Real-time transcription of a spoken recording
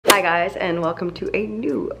Hi guys, and welcome to a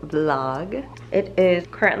new vlog. It is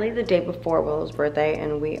currently the day before Willow's birthday,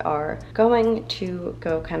 and we are going to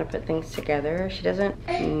go kind of put things together. She doesn't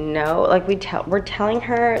know, like we're telling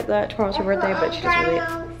her that tomorrow's her birthday, but she doesn't really.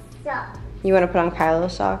 You want to put on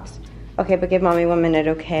Kylo's socks? Okay, but give mommy 1 minute,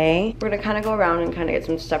 okay? We're gonna kind of go around and kind of get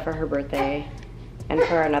some stuff for her birthday and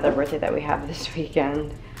for another birthday that we have this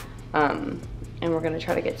weekend. And we're gonna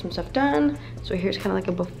try to get some stuff done. So here's kind of like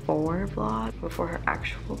a before vlog, before her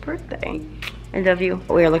actual birthday. I love you.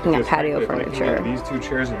 We are looking at patio furniture. These 2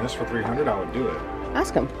 chairs and this for $300, I would do it.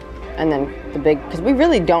 Ask him. And then the big, because we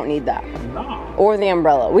really don't need that. No. Or the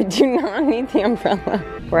umbrella. We do not need the umbrella.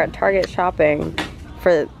 We're at Target shopping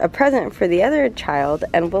for a present for the other child,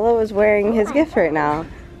 and Willow is wearing his gift right now.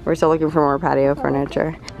 We're still looking for more patio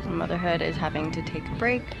furniture. Motherhood is having to take a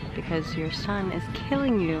break because your son is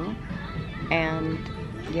killing you. And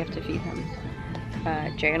you have to feed him.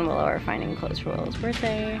 Jay and Willow are finding clothes for Willow's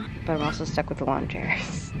birthday, but I'm also stuck with the lawn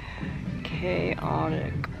chairs.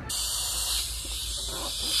 Chaotic. It's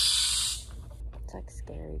like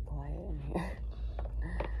scary quiet in here.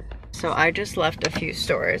 So I just left a few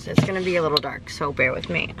stores. It's gonna be a little dark, so bear with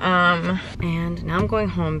me. And now I'm going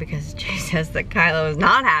home because Jay says that Kylo is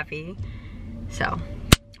not happy. So, I'll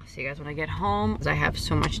see you guys when I get home. I have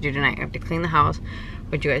so much to do tonight. I have to clean the house.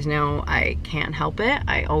 But you guys know I can't help it.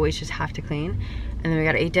 I always just have to clean. And then we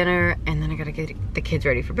gotta eat dinner, and then I gotta get the kids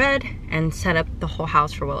ready for bed and set up the whole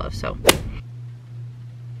house for Willow, so.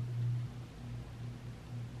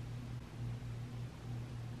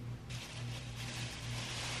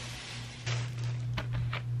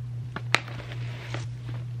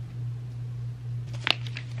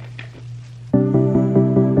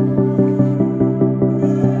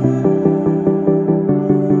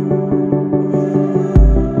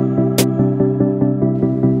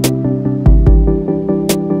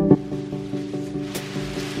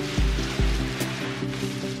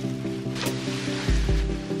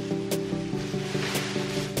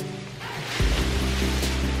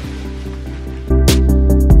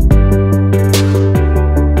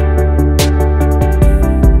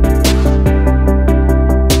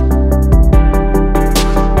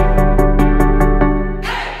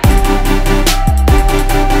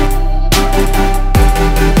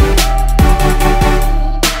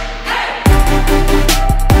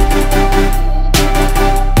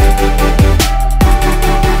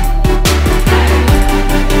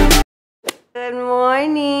 Good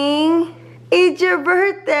morning. It's your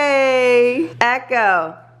birthday.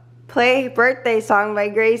 Echo, play birthday song by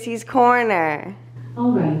Gracie's Corner.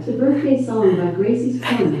 All right, the birthday song by Gracie's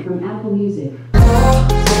Corner from Apple Music.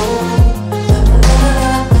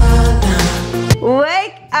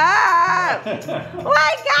 Wake up!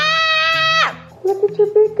 Wake up! Look at your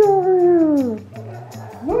big girl.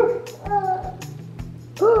 Look,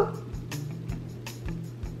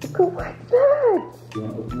 what's that? You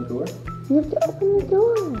want to open the door? You have to open the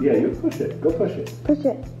door. Yeah, you push it. Go push it. Push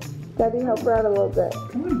it. Daddy, help her out a little bit.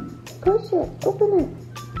 Come on. Push it. Open it.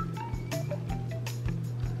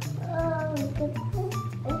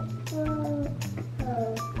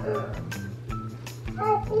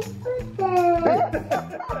 Happy birthday!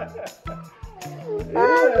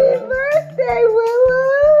 Happy birthday,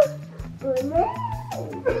 Willow!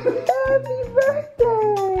 Happy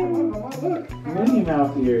birthday! Come on, look. Minnie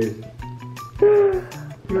Mouse ears.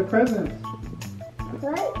 Your presents.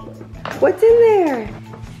 What? What's in there?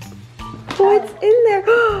 What's in there?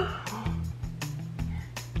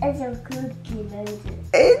 It's a cookie monster.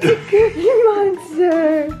 It's a cookie monster.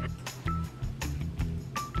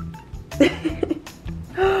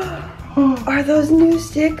 Are those new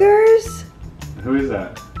stickers? Who is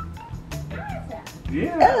that?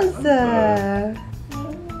 Yeah. Elsa.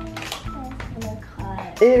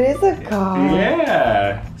 It is a car.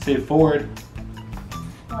 Yeah. Say Ford.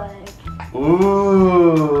 Like,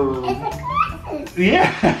 Ooh. it's a glasses.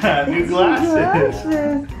 Yeah. New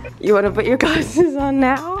glasses. You want to put your glasses on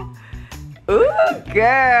now? Ooh,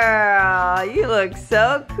 girl. You look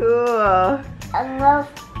so cool. I love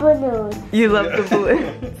balloons. You love the blue.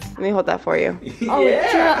 Let me hold that for you.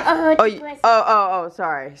 Yeah.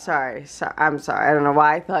 Sorry. I'm sorry. I don't know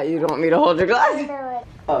why I thought you'd want me to hold your glasses.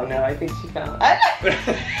 Oh no, I think she found it.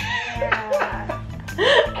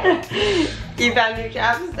 You found your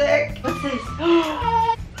chapstick? What's this?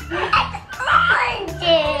 Oranges.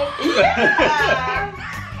 Yeah.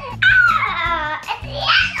 It's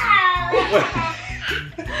yellow.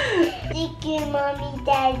 Thank you, Mommy,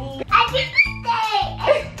 Daddy. Happy birthday!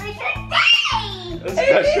 It's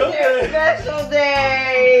Special It is day. your special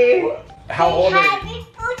day. How old are you? Happy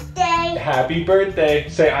birthday. Happy birthday.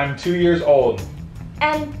 Say, I'm 2 years old.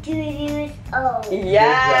 I'm 2 years old.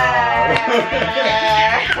 Yeah.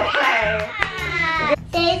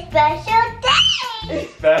 Say special day.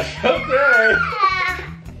 Special day.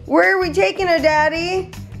 Where are we taking her, Daddy?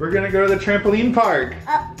 We're gonna go to the trampoline park.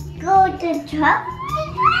 Go to jump.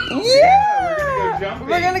 Yeah.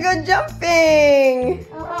 We're gonna go jumping. We're gonna go jumping.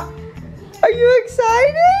 Are you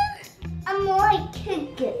excited? I'm gonna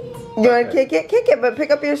kick it. You want to kick it? Kick it, but pick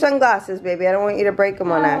up your sunglasses, baby. I don't want you to break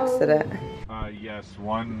them on accident. Yes,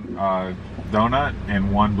 one donut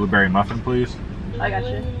and one blueberry muffin, please. I got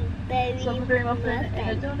you. So blueberry muffin and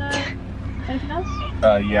a donut. Anything else?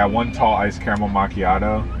 Yeah, one tall iced caramel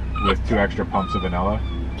macchiato with 2 extra pumps of vanilla.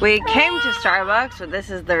 We came to Starbucks, but this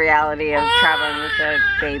is the reality of traveling with a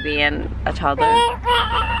baby and a toddler.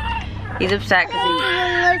 He's upset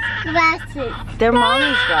because Glasses. they're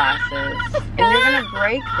mommy's glasses, and you're gonna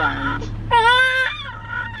break them.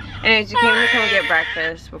 Anyways, we came to come get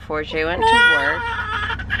breakfast before Jay went to work.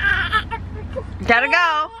 Gotta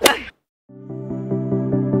go!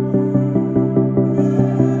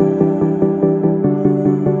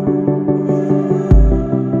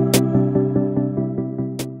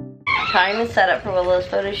 Trying to set up for Willow's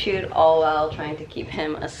photo shoot, all while trying to keep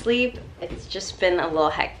him asleep. It's just been a little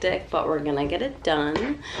hectic, but we're gonna get it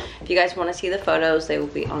done. If you guys want to see the photos, they will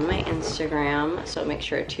be on my Instagram, so make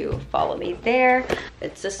sure to follow me there.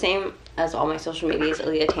 It's the same as all my social medias,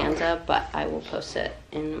 aaliyahtanza, but I will post it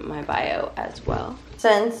in my bio as well.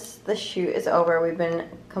 Since the shoot is over, we've been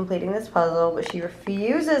completing this puzzle, but she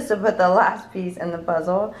refuses to put the last piece in the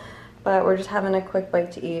puzzle. But we're just having a quick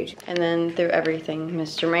bite to eat. And then through everything,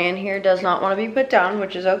 Mr. Man here does not want to be put down,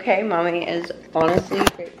 which is okay. Mommy is honestly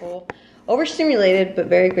grateful. Overstimulated, but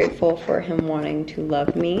very grateful for him wanting to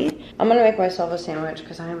love me. I'm gonna make myself a sandwich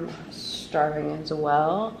because I'm starving as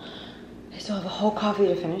well. I still have a whole coffee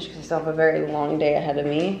to finish because I still have a very long day ahead of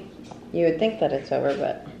me. You would think that it's over,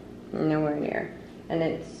 but nowhere near. And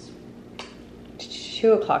it's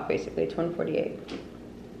 2 o'clock basically, it's 1:48.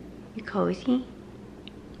 You cozy?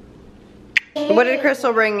 What did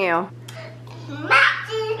Crystal bring you?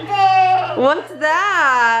 What's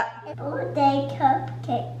that? All-day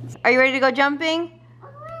cupcakes. Are you ready to go jumping?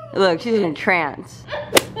 Look, she's in a trance.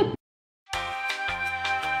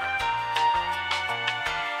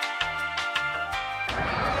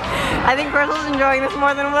 I think Crystal's enjoying this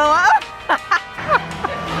more than Willow.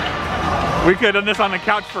 We could have done this on the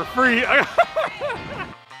couch for free.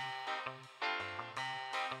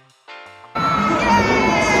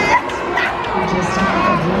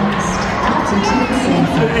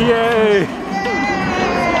 Yay!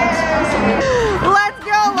 Let's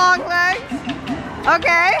go, long legs.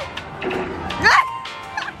 Okay.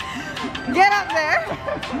 Get up there.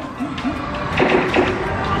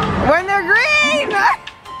 When they're green.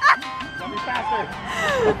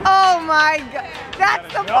 Oh my God,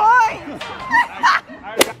 that's the point.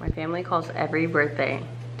 My family calls every birthday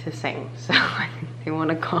to sing, so I think they want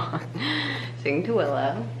to call, sing to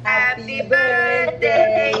Willow. Happy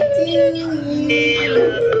birthday to you.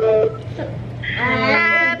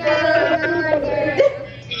 Happy birthday.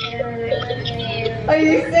 Are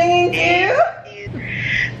you singing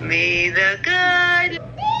too? Me the good.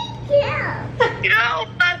 Thank you. Yo,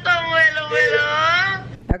 Willow.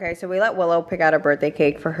 Okay, so we let Willow pick out a birthday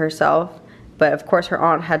cake for herself, but of course her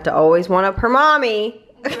aunt had to always one up her mommy.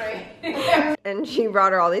 Right. And she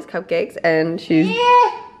brought her all these cupcakes, and she's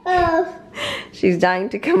dying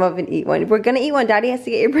to come up and eat one. We're gonna eat one. Daddy has to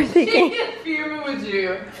get your birthday cake. She's fuming with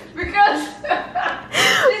you because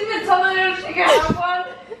she's been telling her she can have one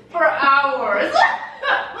for hours.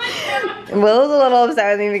 Willow's a little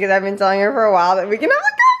upset with me because I've been telling her for a while that we can have a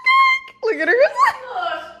cupcake. Look at her.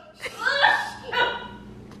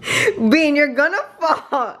 Bean, you're gonna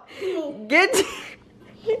fall. Get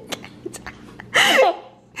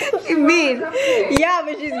Bean. Yeah,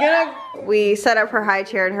 but she's gonna. We set up her high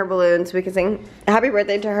chair and her balloons so we can sing happy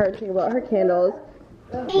birthday to her, talk about her candles.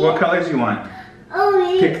 What colors do you want?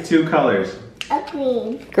 Orange. Pick 2 colors. A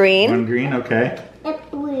green. Green. One green, okay. A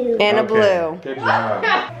blue. And a blue. Good job.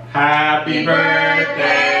 Happy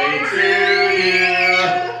birthday to you.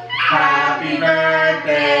 Happy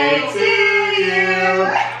birthday to you.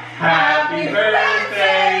 Happy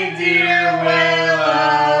birthday, dear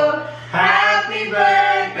Willow. Happy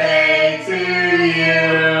birthday to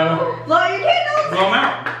you. Blow your candles. Blow them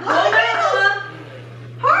out. Blow them out.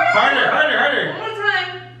 Harder. One more time.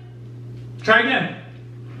 Try again.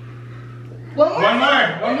 One more.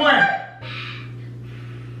 One more.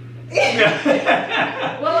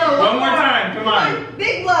 Willow, One more time, come on.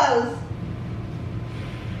 Big blows.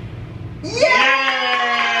 Yay!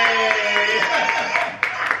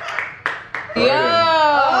 Yo!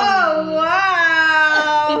 Oh, wow!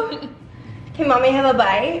 Mommy, have a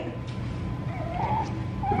bite.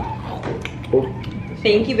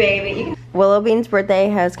 Thank you, baby. Willow Bean's birthday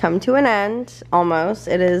has come to an end, almost.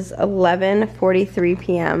 It is 11:43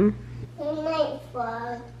 p.m.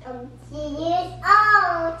 I'm 2 years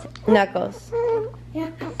old. Knuckles.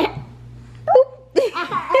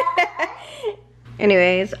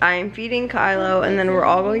 Anyways, I'm feeding Kylo and then we're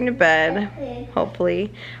all going to bed,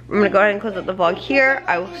 hopefully. I'm gonna go ahead and close up the vlog here.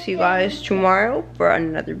 I will see you guys tomorrow for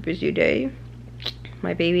another busy day.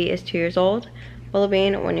 My baby is 2 years old. Willow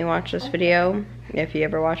Bean, when you watch this video, if you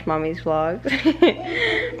ever watch Mommy's vlogs,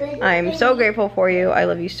 I'm so grateful for you. I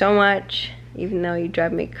love you so much, even though you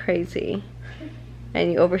drive me crazy.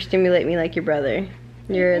 And you overstimulate me like your brother.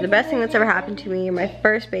 You're the best thing that's ever happened to me. You're my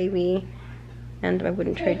first baby. And I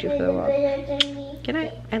wouldn't trade you for the world. Good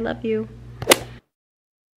night. I love you.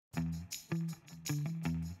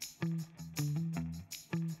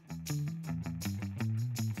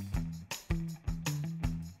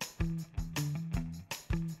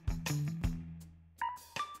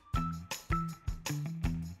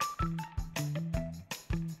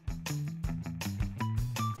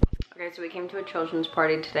 Okay, so we came to a children's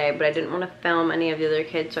party today, but I didn't want to film any of the other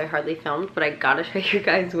kids, so I hardly filmed, but I gotta show you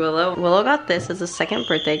guys Willow. Willow got this as a second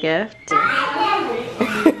birthday gift.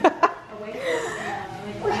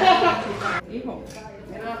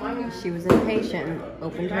 She was impatient.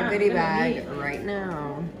 Opened her goodie bag right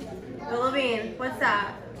now. Willow Bean, what's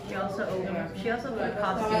that? She also put a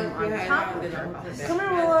costume on top of her. Come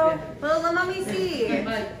on, Willow. Willow, let mommy see.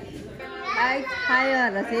 Ay,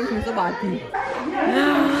 tired. That's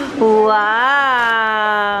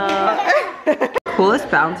wow. Coolest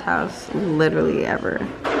bounce house literally ever.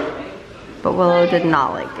 But Willow did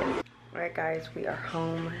not like it. Alright guys, we are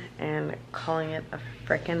home and calling it a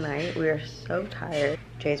frickin' night. We are so tired.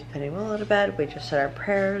 Jay's putting Willow to bed. We just said our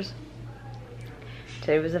prayers.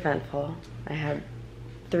 Today was eventful. I had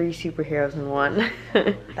 3 superheroes in one.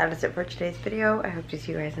 That is it for today's video. I hope to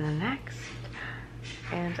see you guys in the next.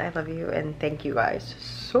 And I love you and thank you guys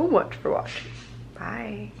so much for watching.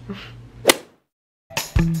 Bye.